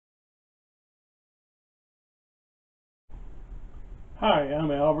Hi, I'm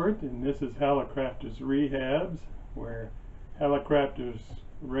Albert, and this is Hallicrafters Rehabs, where Hallicrafters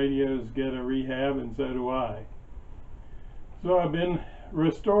radios get a rehab, and so do I. So I've been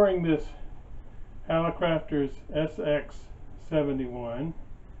restoring this Hallicrafters SX-71.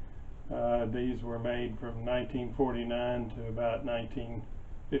 These were made from 1949 to about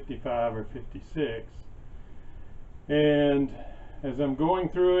 1955 or 56. And as I'm going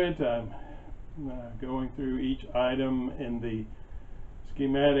through it, I'm going through each item in the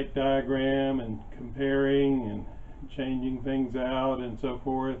schematic diagram and comparing and changing things out and so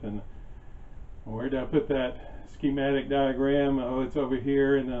forth. And where did I put that schematic diagram? Oh, it's over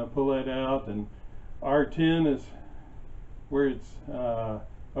here, and then I pull that out, and R10 is where it's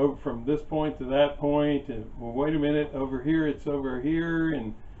over from this point to that point, and well, wait a minute, over here it's over here,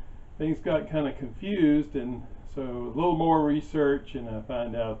 and things got kind of confused. And so a little more research, and I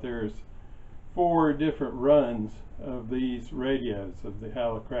find out there's 4 different runs of these radios of the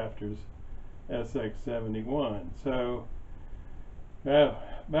Hallicrafters SX-71. So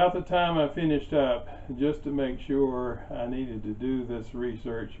about the time I finished up, just to make sure, I needed to do this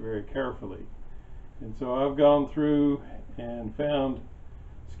research very carefully. And so I've gone through and found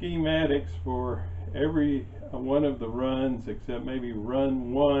schematics for every one of the runs, except maybe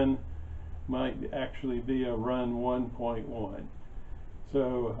run 1 might actually be a run 1.1.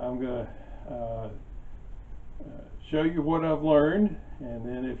 So I'm going to show you what I've learned, and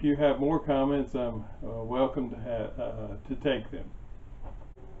then if you have more comments, I'm welcome to take them.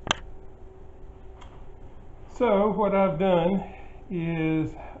 So what I've done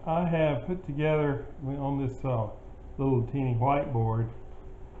is I have put together on this little teeny whiteboard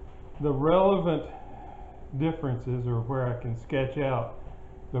the relevant differences, or where I can sketch out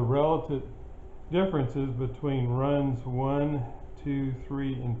the relative differences between runs 1, 2,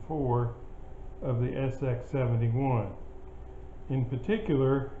 3, and 4 of the SX-71. In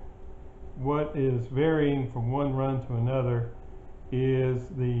particular, what is varying from one run to another is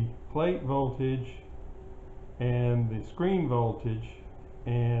the plate voltage and the screen voltage,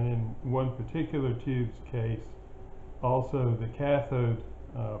 and in one particular tube's case, also the cathode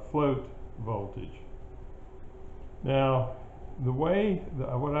float voltage. Now, the way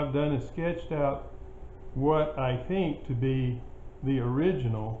what I've done is sketched out what I think to be the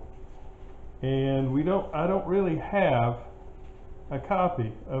original, and I don't really have a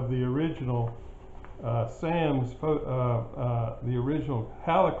copy of the original the original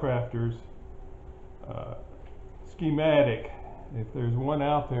Hallicrafters schematic. If there's one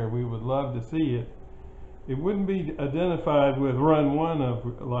out there, we would love to see it. It wouldn't be identified with run 1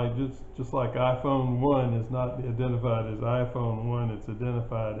 of, like, just like iPhone 1 is not identified as iPhone 1, it's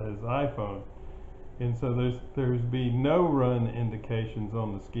identified as iPhone. And so there's be no run indications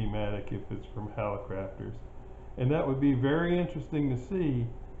on the schematic if it's from Hallicrafters. And that would be very interesting to see.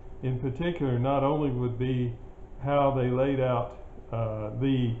 In particular, not only would be how they laid out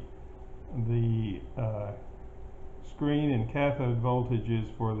the screen and cathode voltages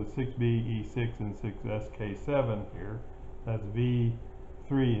for the 6B, E6, and 6SK7 here. That's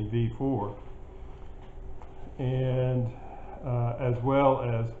V3 and V4. And as well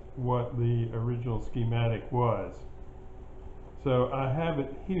as what the original schematic was. So I have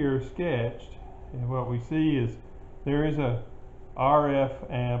it here sketched, and what we see is there is a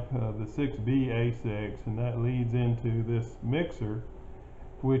RF amp, the 6B-A6, and that leads into this mixer,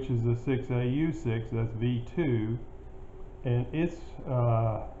 which is the 6AU6, that's V2, and its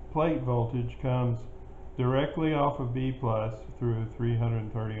plate voltage comes directly off of B plus through a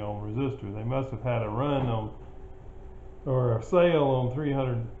 330 ohm resistor. They must have had a run on, or a sale on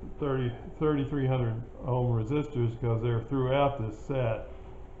 3,300 ohm resistors, because they're throughout this set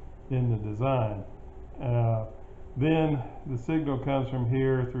in the design. Then the signal comes from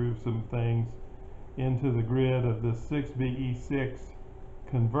here through some things into the grid of the 6BE6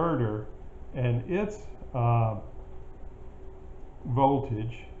 converter, and its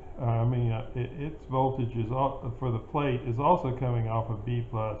voltage, its voltage is for the plate is also coming off of B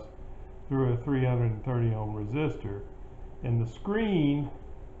plus through a 330 ohm resistor, and the screen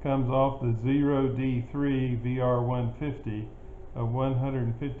comes off the 0D3 VR150, a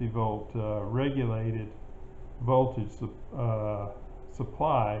 150 volt regulated voltage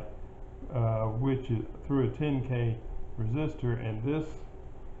supply, which is through a 10K resistor, and this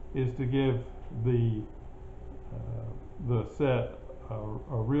is to give the set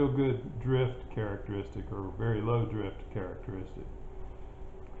a real good drift characteristic, or very low drift characteristic.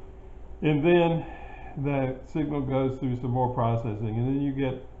 And then the signal goes through some more processing, and then you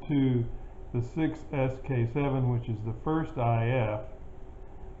get to the 6SK7, which is the first IF,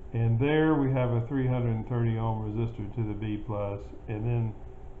 and there we have a 330 ohm resistor to the B plus, and then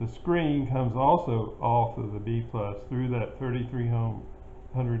the screen comes also off of the B plus through that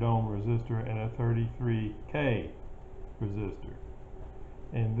 3300 ohm resistor and a 33K resistor.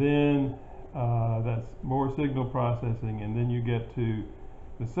 And then that's more signal processing, and then you get to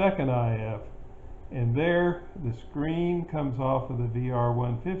the second IF, and there the screen comes off of the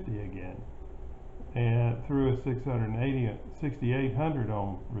VR150 again and through a 6800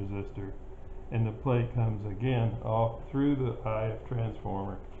 ohm resistor, and the plate comes again off through the IF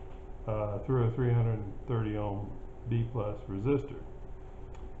transformer through a 330 ohm B plus resistor.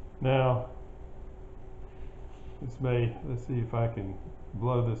 Now let's see if I can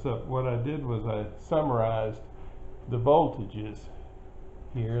blow this up. What I did was I summarized the voltages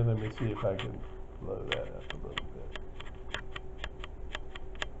here. Let me see if I can blow that up a little bit.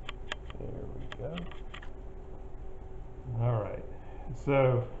 There we go. All right.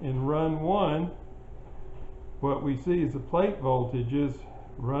 So in run 1, what we see is the plate voltages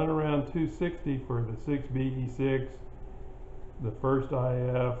run around 260 for the 6BE6, the first IF,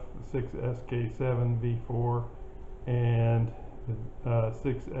 the 6SK7 V4, and the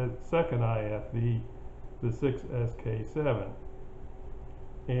second IF, the 6SK7.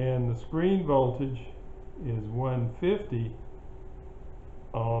 And the screen voltage is 150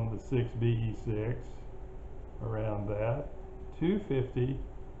 on the 6BE6, around that, 250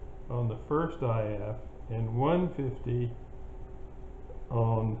 on the first IF, and 150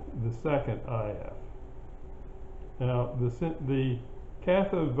 on the second IF. Now the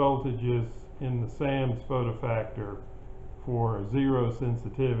cathode voltages in the SAM's photo factor for zero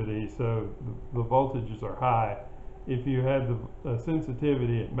sensitivity, so the voltages are high. If you had the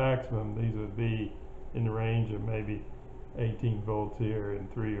sensitivity at maximum, these would be in the range of maybe 18 volts here and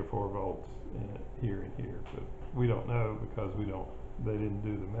 3 or 4 volts here and here, but we don't know because they didn't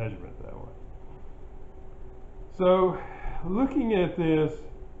do the measurement that way. So looking at this,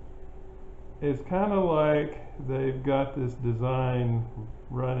 it's kind of like they've got this design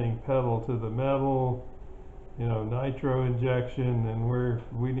running pedal to the metal, you know, nitro injection, and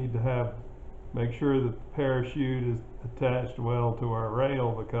we need to make sure that the parachute is attached well to our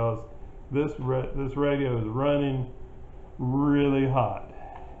rail, because this radio is running really hot,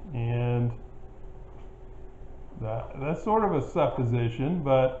 and that's sort of a supposition,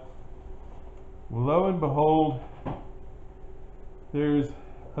 but lo and behold, there's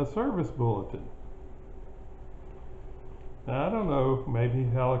a service bulletin. Now, I don't know, maybe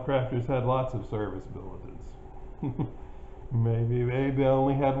Hallicrafters had lots of service bulletins. Maybe they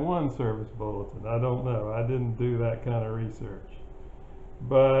only had one service bulletin. I don't know. I didn't do that kind of research.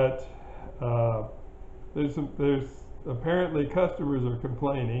 But there's apparently customers are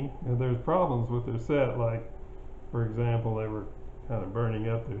complaining, and there's problems with their set. Like, for example, they were kind of burning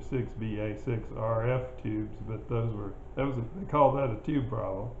up their 6BA6 RF tubes, but they called that a tube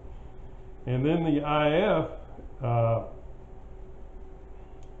problem. And then the IF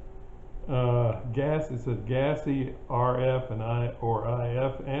it said gassy RF and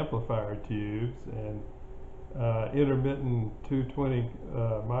IF amplifier tubes, and intermittent 220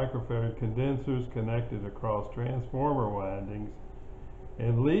 microfarad condensers connected across transformer windings,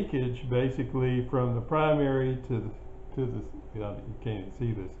 and leakage basically from the primary to the you can't even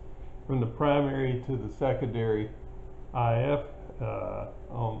see this, from the primary to the secondary IF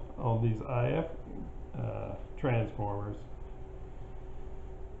on these IF transformers.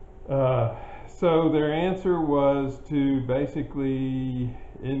 So their answer was to basically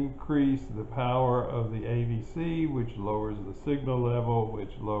increase the power of the AVC, which lowers the signal level,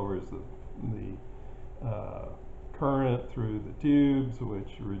 which lowers the current through the tubes,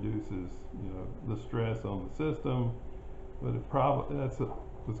 which reduces, you know, the stress on the system. But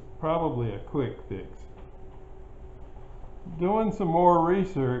was probably a quick fix. Doing some more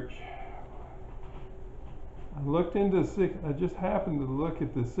research, I just happened to look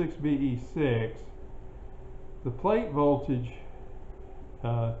at the 6BE6. The plate voltage,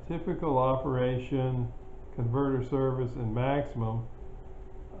 typical operation, converter service, and maximum,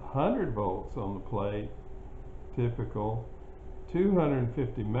 100 volts on the plate, typical,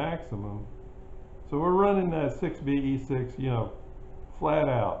 250 maximum. So we're running that 6BE6, you know, flat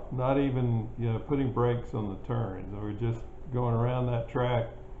out, not even, you know, putting brakes on the turns. We're just going around that track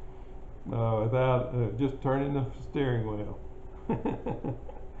without just turning the steering wheel.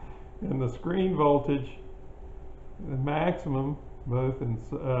 And the screen voltage, the maximum, both in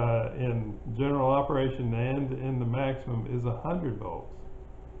general operation and in the maximum, is 100 volts.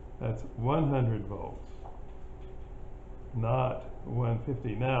 That's 100 volts, not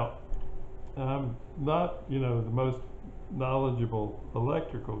 150. Now, I'm not, you know, the most knowledgeable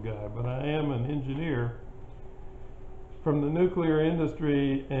electrical guy, but I am an engineer from the nuclear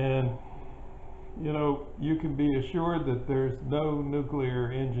industry, and you know, you can be assured that there's no nuclear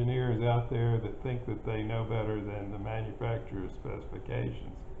engineers out there that think that they know better than the manufacturer's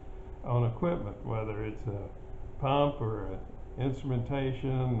specifications on equipment, whether it's a pump or a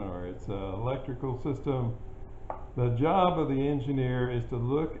instrumentation or it's an electrical system. The job of the engineer is to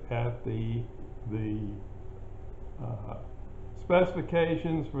look at the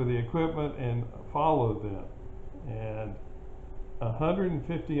specifications for the equipment and follow them. And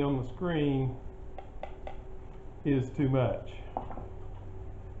 150 on the screen is too much.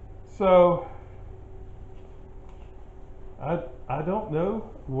 So I don't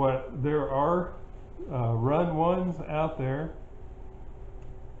know what there are run ones out there,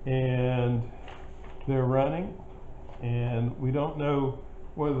 and they're running, and we don't know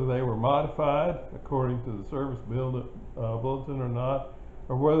whether they were modified according to the service bulletin or not,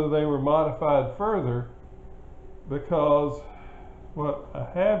 or whether they were modified further, because what I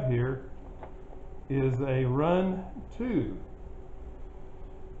have here is a run 2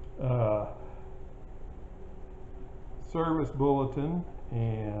 service bulletin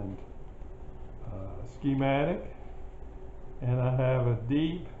and schematic, and I have a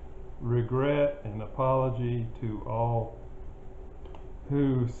deep regret and apology to all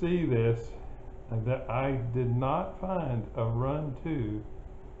who see this, that I did not find a run 2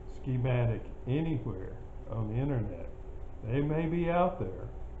 schematic anywhere on the internet. They may be out there.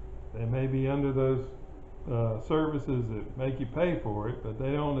 They may be under those services that make you pay for it, but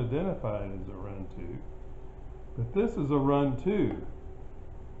they don't identify it as a run 2. But this is a run 2,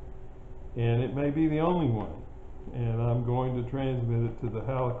 and it may be the only one. And I'm going to transmit it to the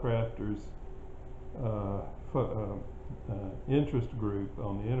Hallicrafters interest group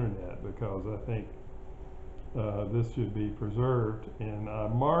on the internet, because I think this should be preserved. And I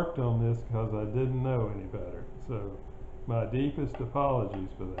marked on this because I didn't know any better. So my deepest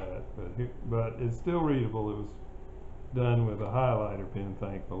apologies for that, but it's still readable. It was done with a highlighter pen,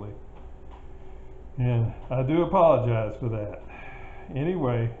 thankfully, and I do apologize for that.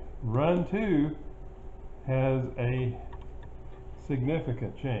 Anyway, run 2 has a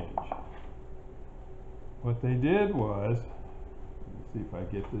significant change. What they did was, let me see if I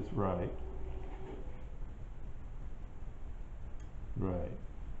get this right.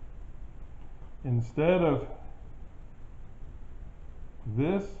 Instead of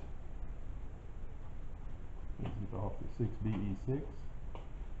this is off the 6BE6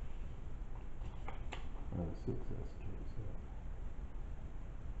 or the 6SK7.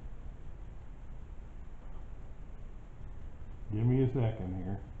 Give me a second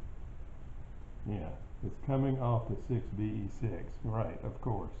here. Yeah, it's coming off the 6BE6, right, of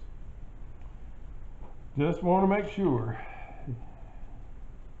course. Just want to make sure.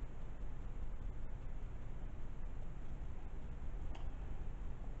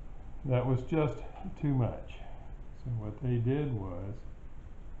 That was just too much. So what they did was,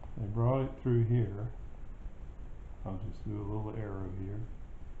 they brought it through here. I'll just do a little arrow here,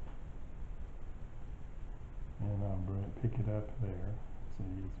 and I'll pick it up there so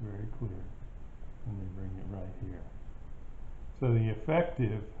it's very clear, and they bring it right here. So the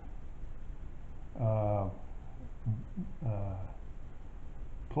effective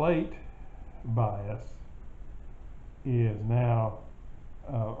plate bias is now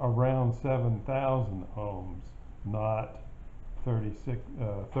around 7,000 ohms, not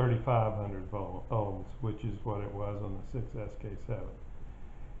 3,500 ohms, which is what it was on the 6SK7.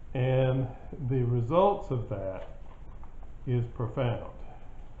 And the results of that is profound.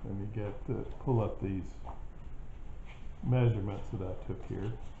 Let me pull up these measurements that I took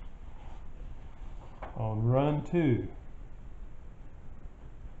here. On run 2,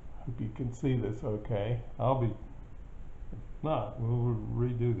 hope you can see this okay. If not, we'll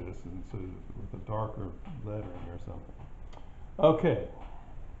redo this and so with a darker lettering or something. Okay,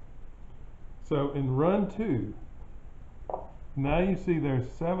 so in run 2, now you see there's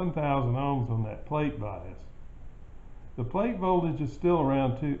 7,000 ohms on that plate bias. The plate voltage is still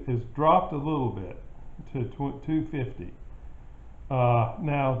around is dropped a little bit to 250.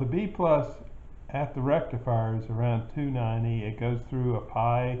 Now the B plus at the rectifier is around 290. It goes through a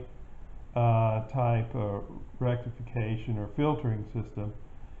pi type rectification or filtering system,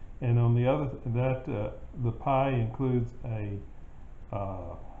 and on the other the pi includes a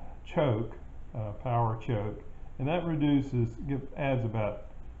choke, power choke, and that adds about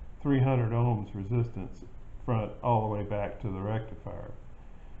 300 ohms resistance front all the way back to the rectifier.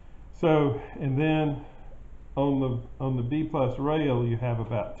 So, and then on the B plus rail you have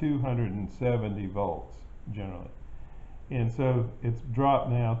about 270 volts generally, and so it's dropped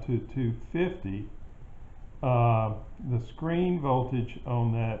now to 250. The screen voltage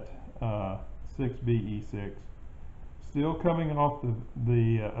on that 6BE6, still coming off the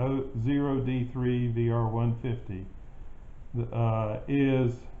 0D3 VR150,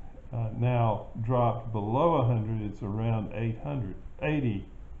 is now dropped below 100. It's around 880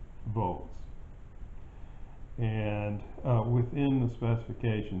 volts, and within the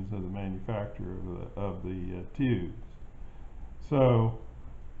specifications of the manufacturer of the tubes. So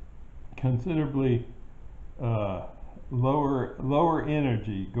considerably lower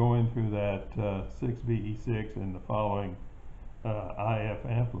energy going through that 6BE6 and the following IF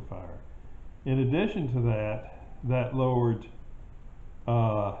amplifier. In addition to that, that lowered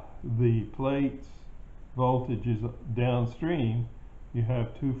the plate's voltages downstream. You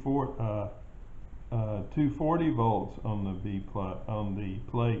have 240 volts on the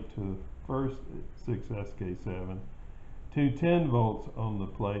plate to the first 6SK7, 210 volts on the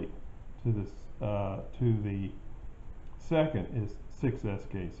plate to the second is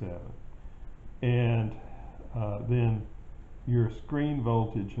 6SK7, and then your screen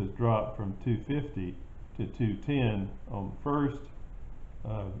voltage has dropped from 250 to 210 on the first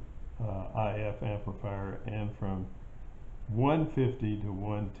IF amplifier, and from 150 to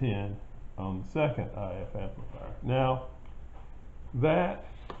 110 on the second IF amplifier. Now, that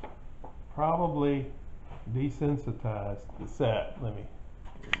probably desensitized the set. Let me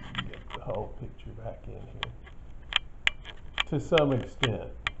get the whole picture back in here. To some extent,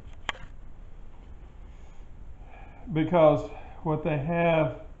 because what they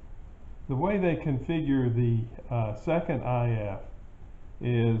have, the way they configure the second IF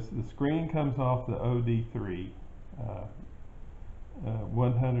is the screen comes off the OD3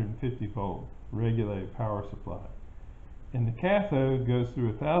 150 volt regulated power supply, and the cathode goes through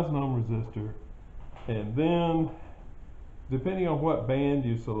a 1000 ohm resistor, and then depending on what band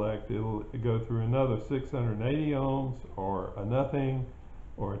you select, it'll go through another 680 ohms or a nothing,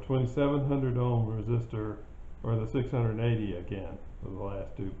 or a 2700 ohm resistor, or the 680 again for the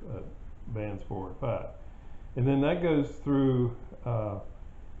last two bands 4 and 5. And then that goes through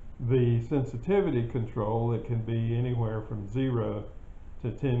the sensitivity control. It can be anywhere from 0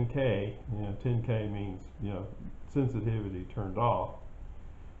 to 10K. 10K means, sensitivity turned off.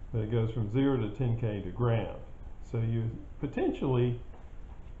 But it goes from 0 to 10K to ground. So you potentially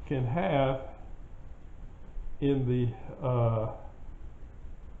can have in the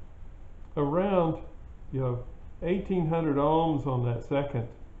around 1800 ohms on that second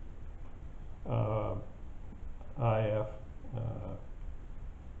IF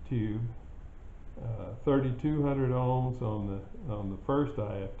tube, 3200 ohms on the first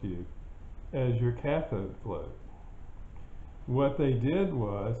IF tube as your cathode flow. What they did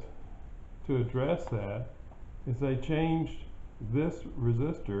was, to address that, is they changed this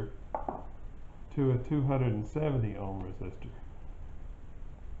resistor to a 270 ohm resistor.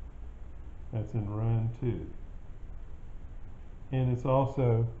 That's in run 2. And it's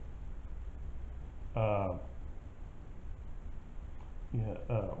also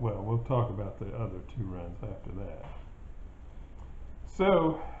well, we'll talk about the other 2 runs after that.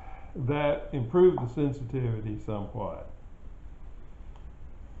 So that improved the sensitivity somewhat.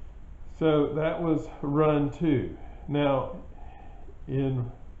 So that was run 2. Now,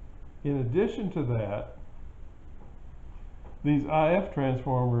 in addition to that, these IF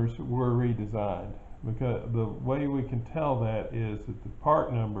transformers were redesigned, because the way we can tell that is that the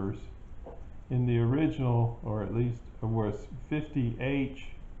part numbers in the original, or at least, was 50H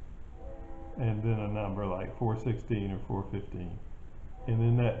and then a number like 416 or 415, and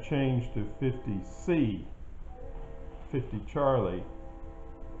then that changed to 50C, 50 Charlie,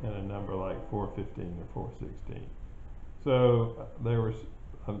 and a number like 415 or 416. So they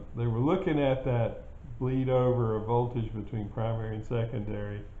were looking at that bleed over of voltage between primary and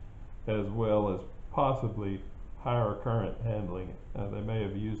secondary, as well as possibly higher current handling. They may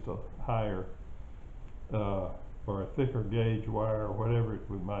have used a higher or a thicker gauge wire, or whatever it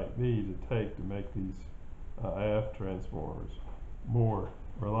might be to take to make these IF transformers more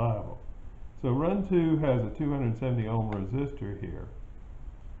reliable. So run 2 has a 270 ohm resistor here,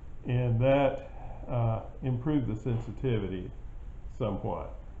 and that improved the sensitivity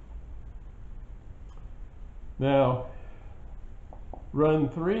somewhat. Now, run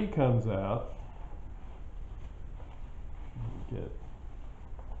 3 comes out.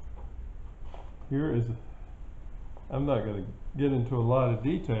 Here is, I'm not going to get into a lot of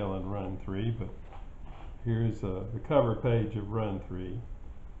detail in run 3, but here's the cover page of run 3.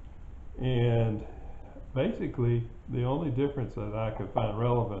 And basically, the only difference that I could find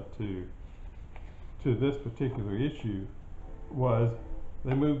relevant to this particular issue was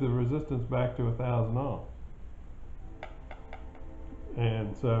they moved the resistance back to 1,000 ohms.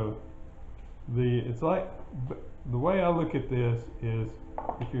 And so it's like, the way I look at this is,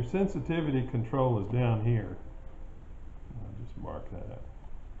 if your sensitivity control is down here, I'll just mark that up.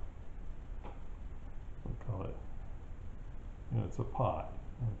 We'll call it, it's a pot,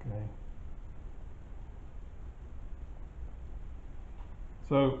 okay?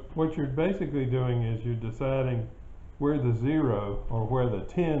 So what you're basically doing is you're deciding where the 0 or where the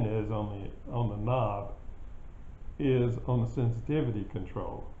 10 is on the knob is on the sensitivity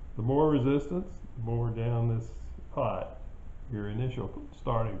control. The more resistance, the more down this pot your initial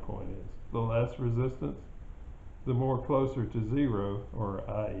starting point is. The less resistance, the more closer to 0, or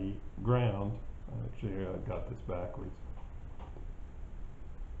i.e. ground. Actually, I got this backwards.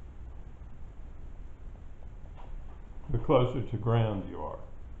 The closer to ground you are.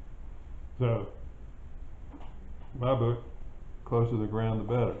 So, my book, closer to ground the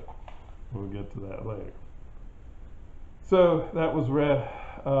better. We'll get to that later. So that was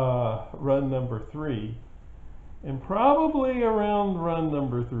run number 3, and probably around run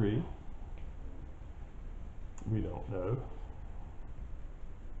number 3, we don't know,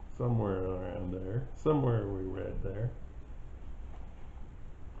 somewhere around there, somewhere we read there.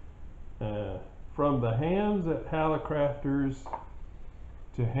 From the hams at Hallicrafters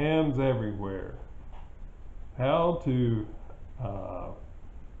to hams everywhere, how to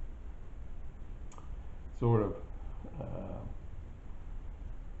sort of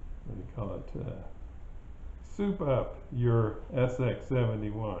what do you call it, soup up your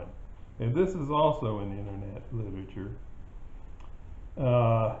SX-71. And this is also in the internet literature.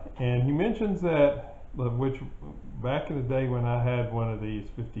 And he mentions that, which back in the day when I had one of these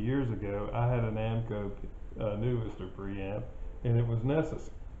 50 years ago, I had an Amco Newister preamp, and it was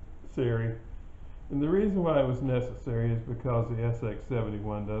necessary. And the reason why it was necessary is because the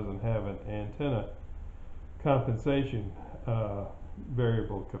SX-71 doesn't have an antenna compensation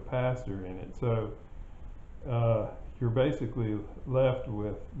variable capacitor in it. So you're basically left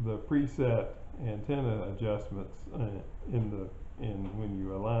with the preset antenna adjustments when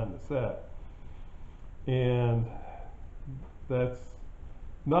you align the set, and that's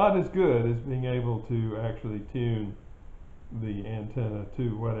not as good as being able to actually tune the antenna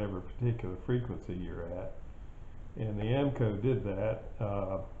to whatever particular frequency you're at. And the Amco did that,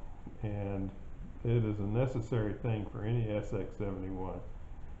 and it is a necessary thing for any SX-71,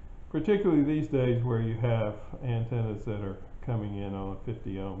 particularly these days where you have antennas that are coming in on a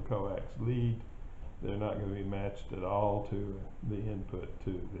 50 ohm coax lead. They're not going to be matched at all to the input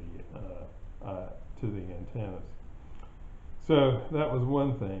to the antennas. So that was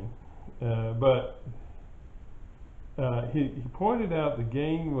one thing, but he pointed out the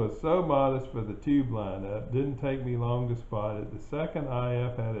gain was so modest for the tube lineup, didn't take me long to spot it. The second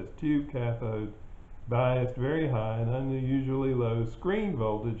IF had its tube cathode biased very high and unusually low screen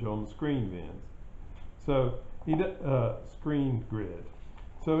voltage on the screen vents. So he screen grid.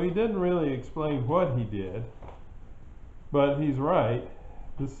 So he didn't really explain what he did, but he's right.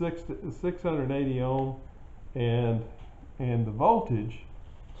 The 680 ohm and the voltage.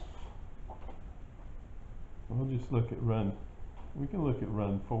 We'll just look at run. We can look at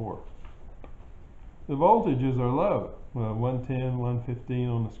run 4. The voltages are low. 110, 115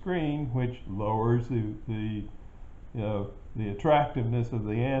 on the screen, which lowers the attractiveness of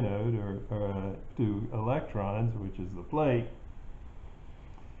the anode or to electrons, which is the plate.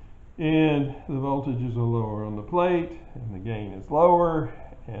 And the voltages are lower on the plate, and the gain is lower,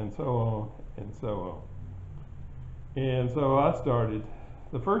 and so on, and so on. And so I started,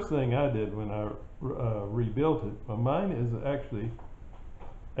 the first thing I did when I rebuilt it, well, mine is actually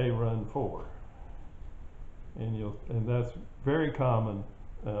a run 4. And that's very common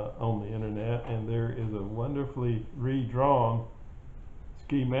on the internet, and there is a wonderfully redrawn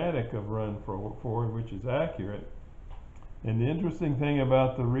schematic of run 4, which is accurate. And the interesting thing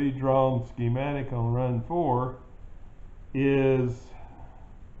about the redrawn schematic on run 4 is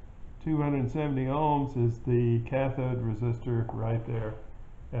 270 ohms is the cathode resistor right there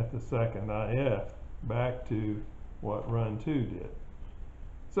at the second IF, back to what run 2 did.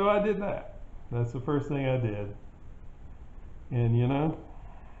 So I did that. That's the first thing I did. And you know,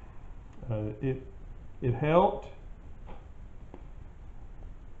 it helped.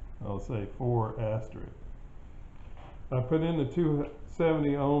 I'll say 4 asterisk. I put in the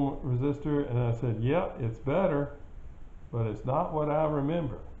 270 ohm resistor and I said, yep, it's better, but it's not what I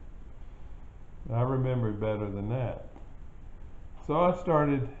remember. I remembered better than that. So I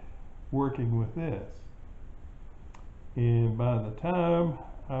started working with this. And by the time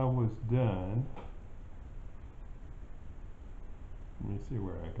I was done, Let me see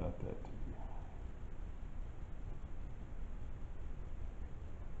where I got that to.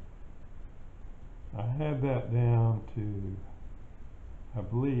 I had that down to, I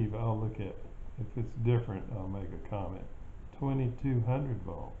believe, I'll look at, if it's different, I'll make a comment, 2200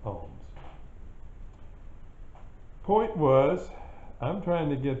 ohms. Point was, I'm trying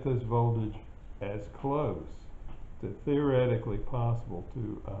to get this voltage as close to theoretically possible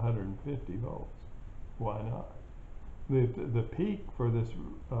to 150 volts. Why not? The peak for this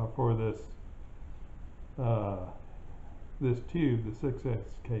this tube, the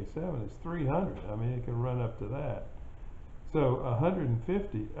 6SK7, is 300. I mean, it can run up to that. So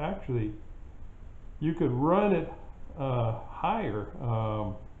 150, actually, you could run it higher.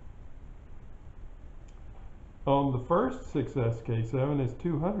 On the first 6SK7 is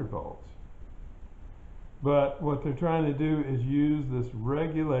 200 volts. But what they're trying to do is use this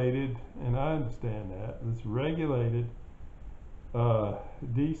regulated, and I understand that, this regulated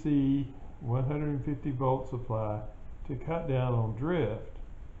DC 150 volt supply to cut down on drift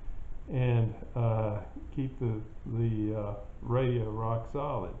and keep the radio rock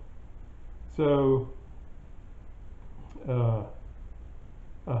solid. So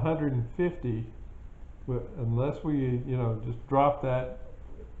 150, unless we just drop that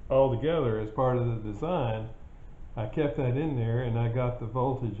altogether as part of the design, I kept that in there and I got the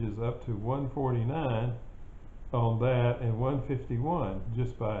voltages up to 149 on that and 151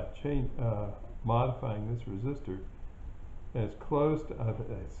 just by modifying this resistor as close to,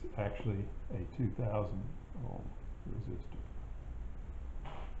 it's actually a 2000 ohm resistor,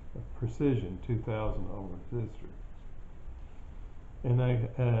 a precision 2000 ohm resistor. And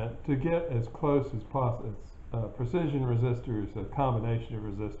to get as close as possible, precision resistor is a combination of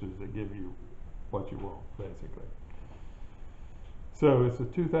resistors that give you what you want, basically. So it's a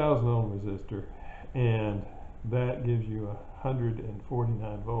 2000 ohm resistor, and that gives you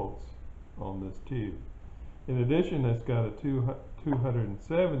 149 volts on this tube. In addition, it's got a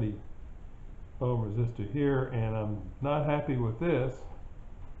 270 ohm resistor here, and I'm not happy with this.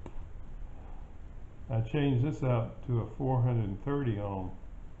 I changed this out to a 430 ohm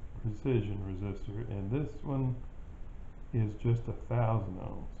precision resistor, and this one is just 1000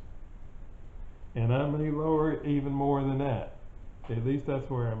 ohms. And I may lower it even more than that. At least that's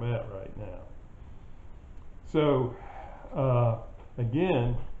where I'm at right now. So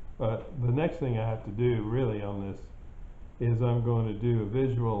again, the next thing I have to do really on this is I'm going to do a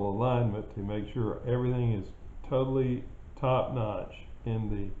visual alignment to make sure everything is totally top-notch in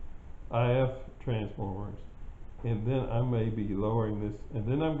the IF transformers, and then I may be lowering this, and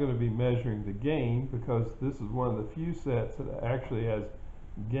then I'm going to be measuring the gain, because this is one of the few sets that actually has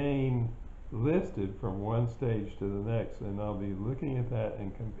gain listed from one stage to the next, and I'll be looking at that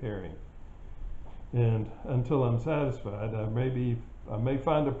and comparing. And until I'm satisfied, I may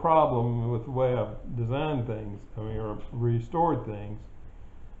find a problem with the way I've designed things, or restored things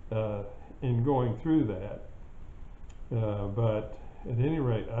in going through that. But at any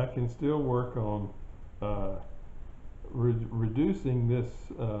rate, I can still work on reducing this,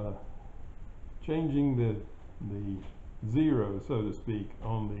 changing the zero, so to speak,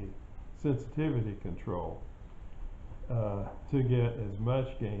 on the sensitivity control to get as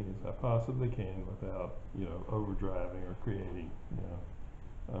much gain as I possibly can without, overdriving or creating,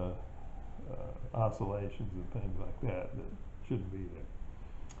 oscillations and things like that shouldn't be there.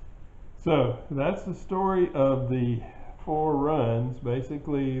 So that's the story of the 4 runs.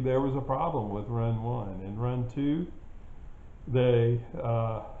 Basically, there was a problem with run 1. In run 2, they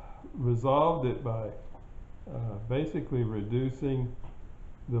resolved it by basically reducing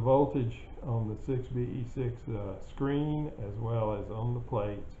the voltage on the 6BE6 screen as well as on the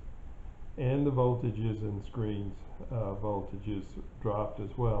plates, and the voltages in screens voltages dropped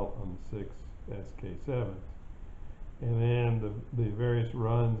as well on the 6SK7. And then the various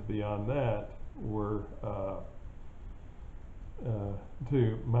runs beyond that were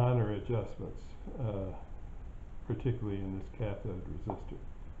to minor adjustments, particularly in this cathode resistor.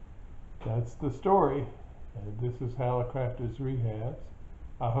 That's the story, and this is Hallicrafters Rehabs.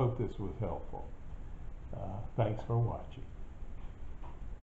 I hope this was helpful. Thanks for watching.